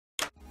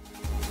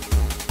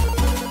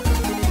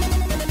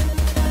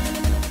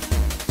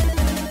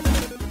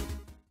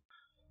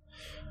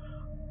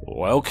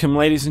Welcome,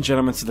 ladies and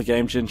gentlemen, to the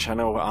Game Gent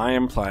channel. I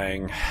am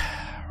playing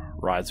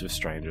Rides with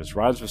Strangers.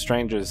 Rides with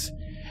Strangers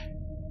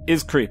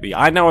is creepy.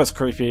 I know it's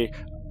creepy.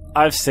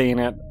 I've seen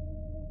it,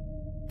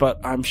 but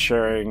I'm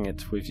sharing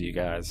it with you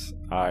guys.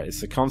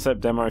 It's a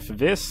concept demo for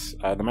this.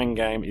 The main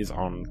game is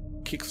on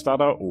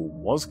Kickstarter, or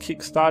was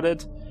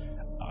kickstarted.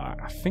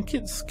 I think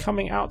it's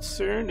coming out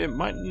soon. It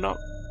might not.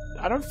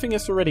 I don't think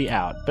it's already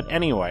out. But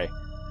anyway,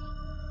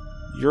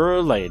 you're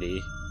a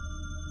lady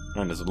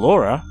known as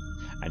Laura,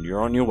 and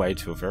you're on your way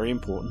to a very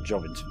important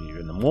job interview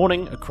in the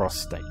morning across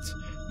state.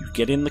 You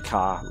get in the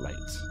car late.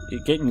 You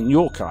get in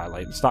your car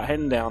late and start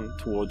heading down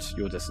towards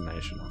your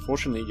destination.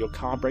 Unfortunately, your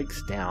car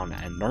breaks down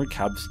and no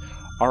cabs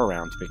are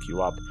around to pick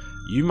you up.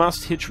 You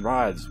must hitch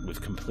rides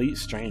with complete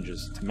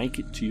strangers to make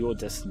it to your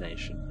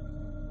destination.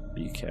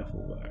 Be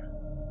careful though.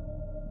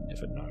 You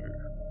never know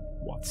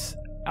what's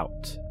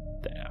out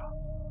there.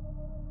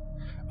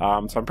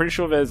 So I'm pretty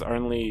sure there's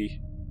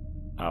only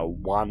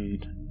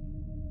one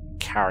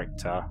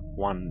character,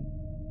 one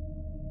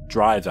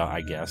driver,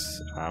 I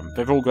guess.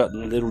 They've all got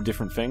little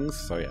different things,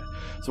 so yeah.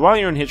 So while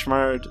you're in hitch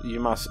mode,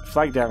 you must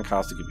flag down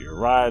cars to give you a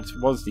ride.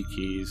 WASD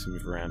keys,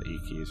 move around, E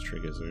keys,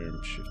 trigger,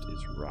 zoom, shift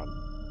is run.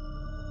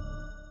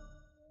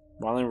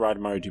 While in ride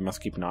mode, you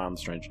must keep an eye on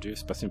the stranger. Do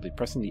this by simply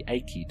pressing the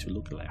A key to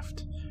look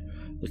left.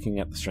 Looking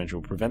at the stranger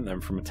will prevent them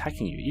from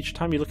attacking you. Each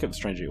time you look at the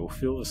stranger, you will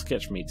fill the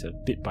sketch meter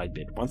bit by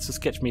bit. Once the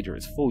sketch meter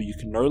is full, you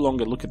can no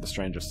longer look at the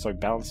stranger, so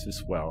balance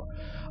this well.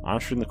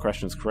 Answering the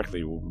questions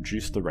correctly will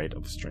reduce the rate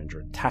of the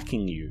stranger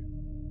attacking you.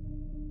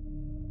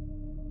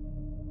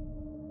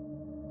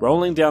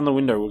 Rolling down the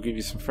window will give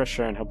you some fresh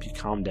air and help you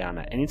calm down.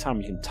 At any time,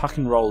 you can tuck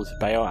and roll to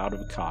bail out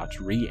of a car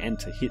to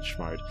re-enter hitch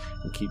mode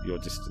and keep your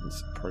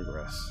distance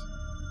progress.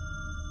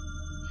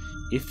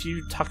 If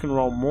you tuck and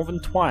roll more than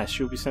twice,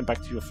 you'll be sent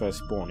back to your first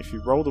spawn. If you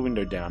roll the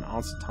window down,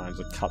 answer times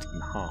are cut in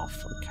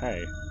half.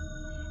 Okay.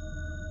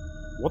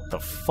 What the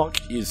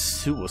fuck is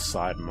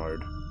suicide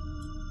mode?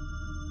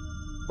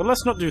 Well,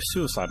 let's not do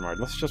suicide mode.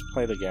 Let's just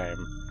play the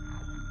game.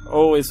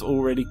 Oh, it's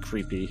already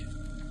creepy.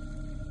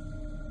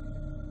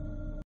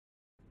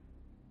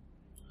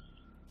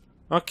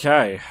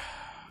 Okay.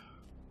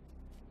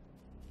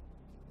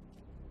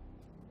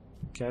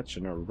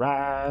 Catching a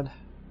ride.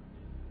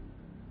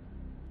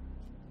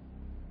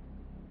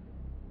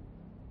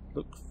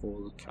 Look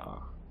for the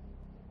car.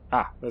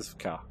 Ah, there's the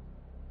car.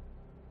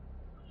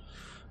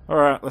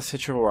 Alright, let's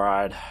hitch a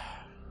ride.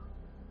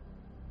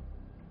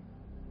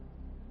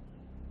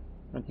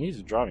 And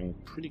he's driving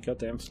pretty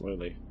goddamn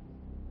slowly.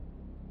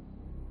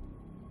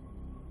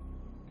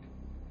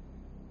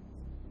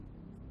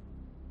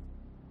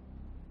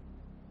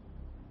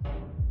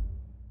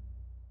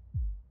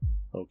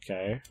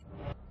 Okay.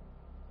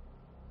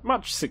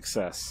 Much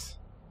success.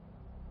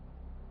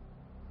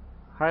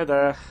 Hi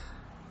there.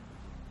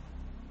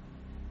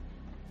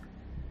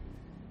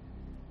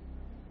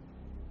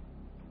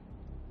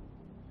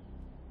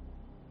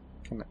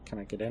 Can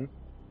I get in?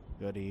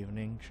 Good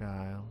evening,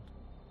 child.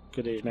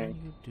 Good evening. What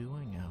are you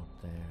doing out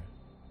there?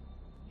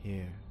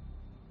 Here,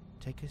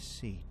 take a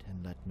seat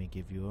and let me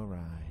give you a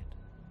ride.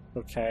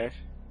 Okay.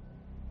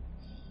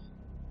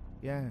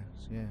 Yes,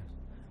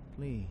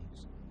 please,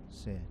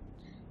 sit.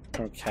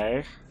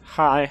 Okay.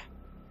 Hi.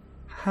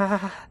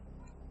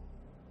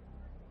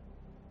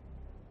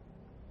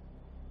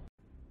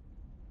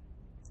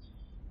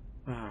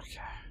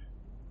 Okay.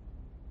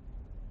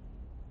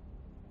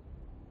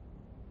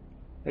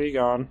 Where you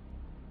going?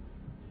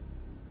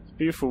 It's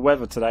beautiful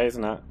weather today,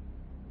 isn't it?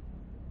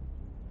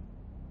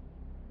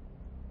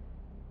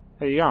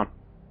 Where you going?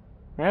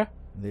 Yeah?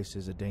 This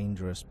is a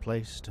dangerous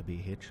place to be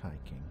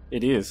hitchhiking.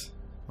 It is.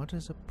 What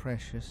is a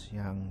precious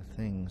young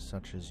thing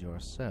such as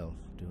yourself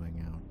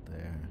doing out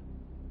there?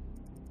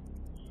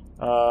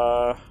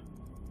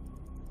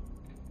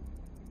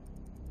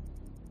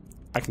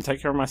 I can take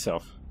care of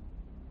myself.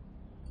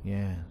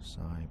 Yes,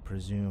 I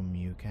presume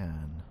you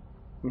can.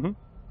 Mm-hmm.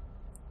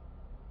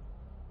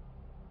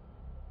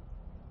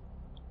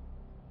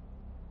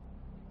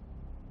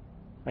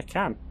 I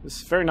can. This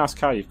is a very nice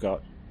car you've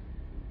got.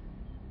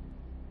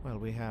 Well,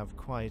 we have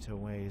quite a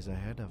ways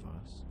ahead of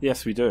us.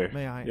 Yes, we do.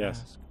 May I yes.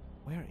 ask,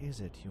 where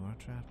is it you are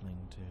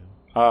traveling to?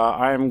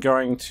 I am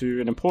going to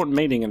an important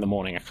meeting in the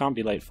morning. I can't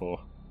be late for.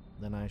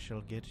 Then I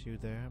shall get you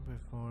there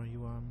before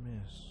you are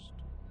missed.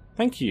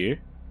 Thank you.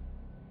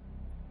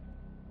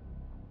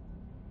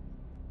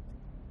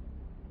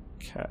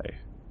 Okay.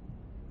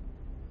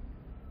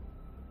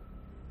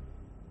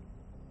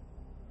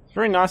 It's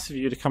very nice of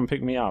you to come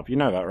pick me up. You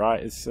know that,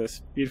 right? It's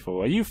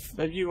beautiful. Are you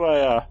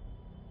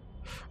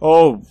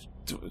Oh,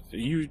 are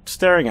you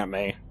staring at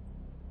me?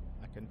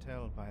 I can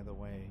tell by the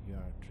way you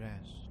are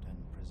dressed and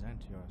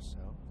present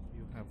yourself,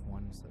 you have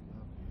ones that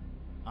love you.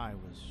 I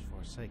was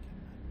forsaken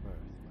at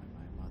birth by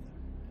my mother,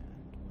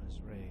 and was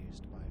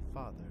raised by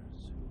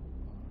fathers who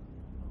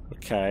are...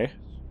 Okay.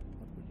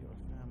 What would your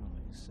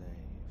family say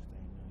if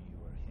they knew you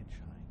were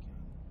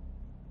hitchhiking?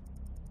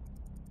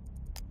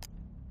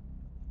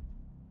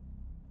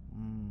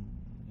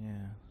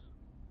 Yes.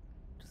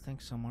 To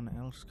think someone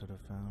else could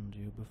have found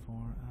you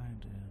before I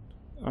did.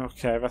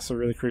 Okay, that's a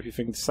really creepy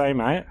thing to say,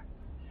 mate.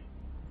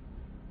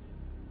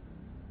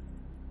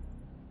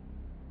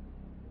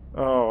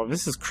 Oh,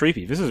 this is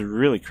creepy. This is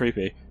really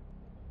creepy.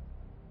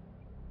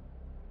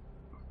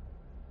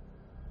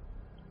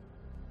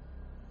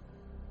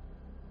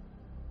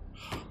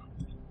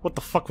 What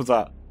the fuck was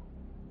that?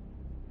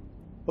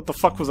 What the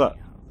fuck was that?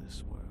 How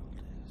this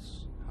world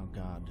is, how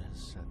God has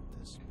set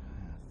this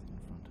path in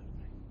front of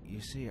me. You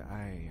see,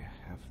 I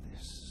have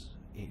this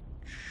itch.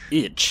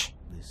 Itch?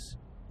 This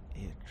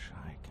itch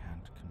I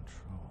can't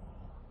control.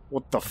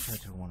 What the I try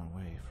to run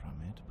away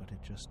from it, but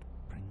it just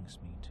brings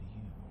me to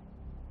you.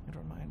 It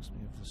reminds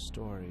me of the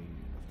story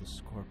of the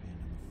scorpion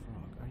and the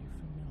frog. Are you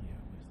familiar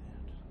with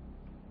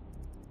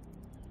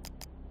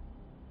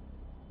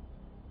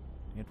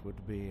it? It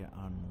would be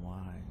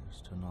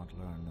unwise to not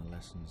learn the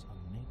lessons of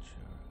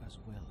nature as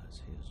well as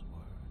his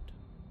word.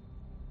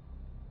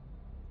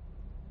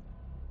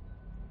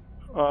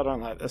 Oh, I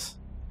don't like this.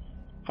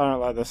 I don't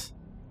like this.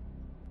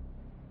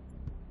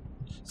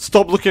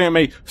 Stop looking at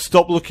me!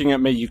 Stop looking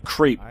at me, you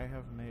creep! I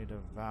have made a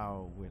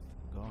vow with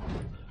God to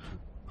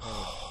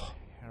purge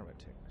the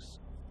heretics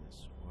of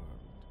this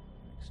world.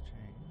 In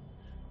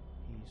exchange,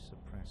 he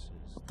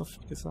suppresses. What the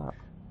fuck is that?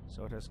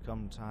 So it has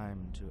come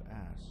time to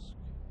ask,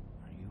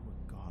 are you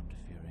a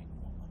God-fearing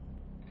woman?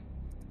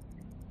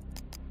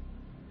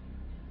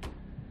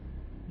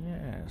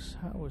 Yes,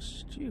 how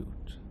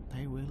astute.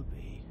 They will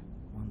be,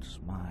 once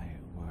my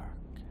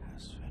work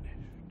has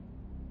finished.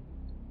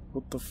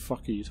 What the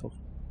fuck are you talking?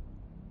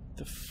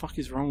 The fuck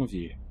is wrong with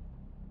you?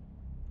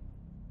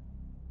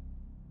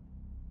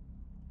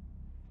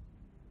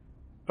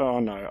 Oh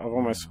no, I've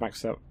almost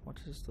maxed out. What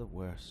is the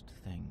worst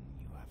thing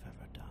you have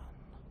ever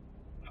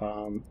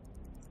done?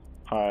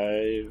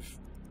 I've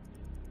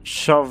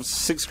shoved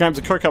 6 grams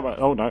of coke up my...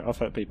 Oh no, I've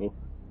hurt people.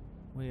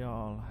 We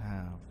all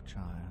have,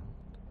 child.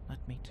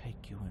 Let me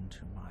take you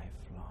into my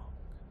flock.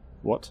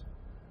 What?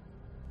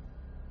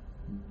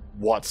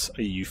 What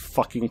are you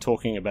fucking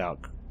talking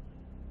about?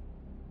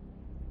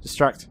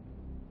 Distract.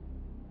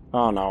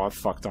 Oh no, I've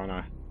fucked, I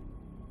know.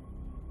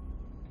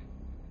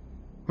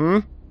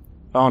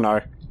 Oh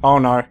no. Oh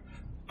no.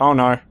 Oh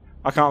no.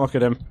 I can't look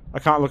at him. I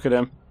can't look at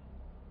him.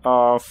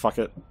 Oh, fuck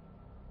it.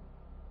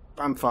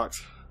 I'm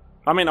fucked.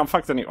 I mean, I'm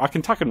fucked anyway. I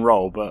can tuck and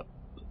roll, but...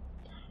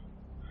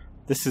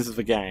 This is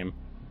the game.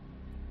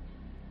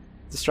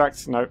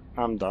 Distract? No,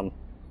 I'm done.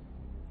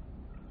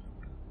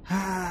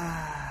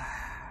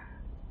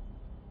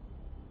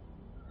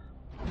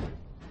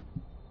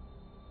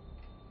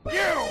 You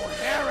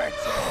heretic!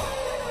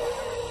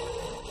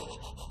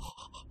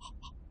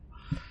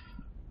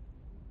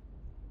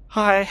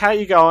 Hi, how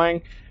you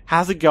going?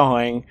 How's it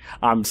going?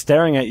 I'm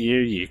staring at you,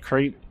 you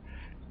creep.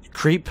 You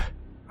creep?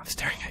 I'm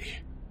staring at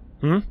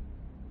you.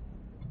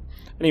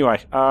 Anyway,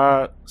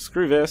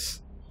 screw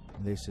this.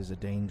 This is a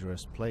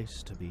dangerous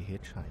place to be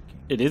hitchhiking.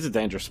 It is a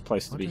dangerous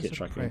place to be What is a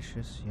hitchhiking.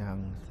 precious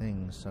young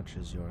thing such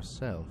as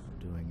yourself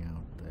doing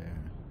out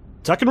there?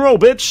 Tuck and roll,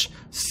 bitch!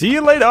 See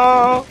you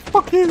later!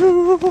 Fuck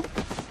you!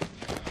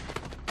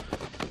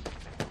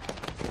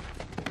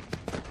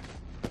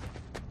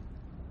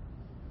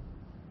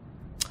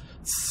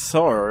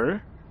 So,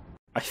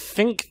 I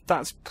think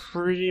that's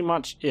pretty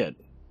much it.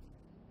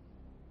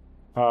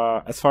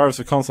 As far as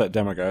the concept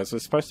demo goes,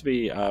 there's supposed to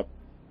be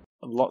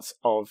lots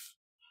of...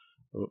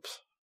 Oops.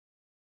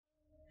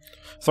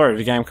 Sorry,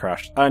 the game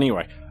crashed.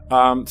 Anyway,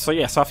 so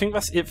yeah, so I think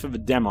that's it for the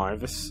demo.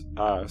 This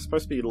is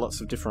supposed to be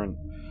lots of different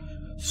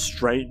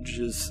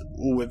strangers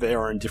with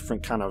their own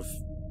different kind of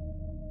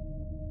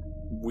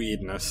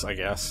weirdness, I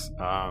guess.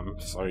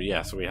 So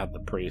yeah, so we had the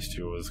priest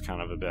who was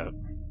kind of a bit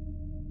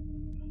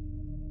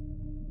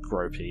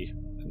gropey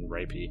and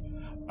rapey.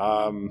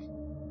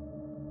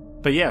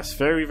 But yes,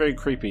 very, very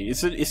creepy.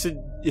 It's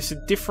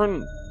a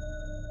different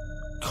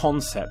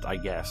concept, I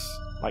guess.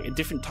 Like a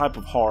different type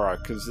of horror,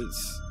 because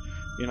it's,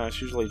 you know,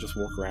 it's usually just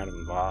walk around in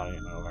the bar,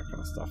 you know, all that kind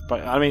of stuff.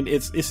 But I mean,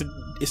 it's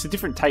a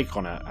different take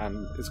on it,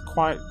 and it's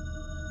quite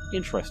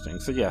interesting.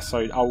 So yeah, so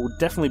I will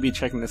definitely be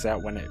checking this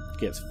out when it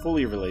gets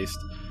fully released.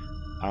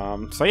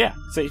 So yeah,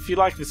 so if you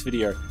like this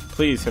video,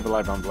 please hit the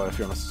like button below. If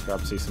you want to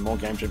subscribe to see some more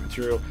Game Jam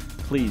material,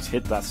 please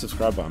hit that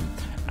subscribe button.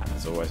 And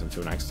as always,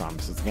 until next time,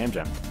 this is the Game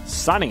Jam,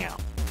 signing out.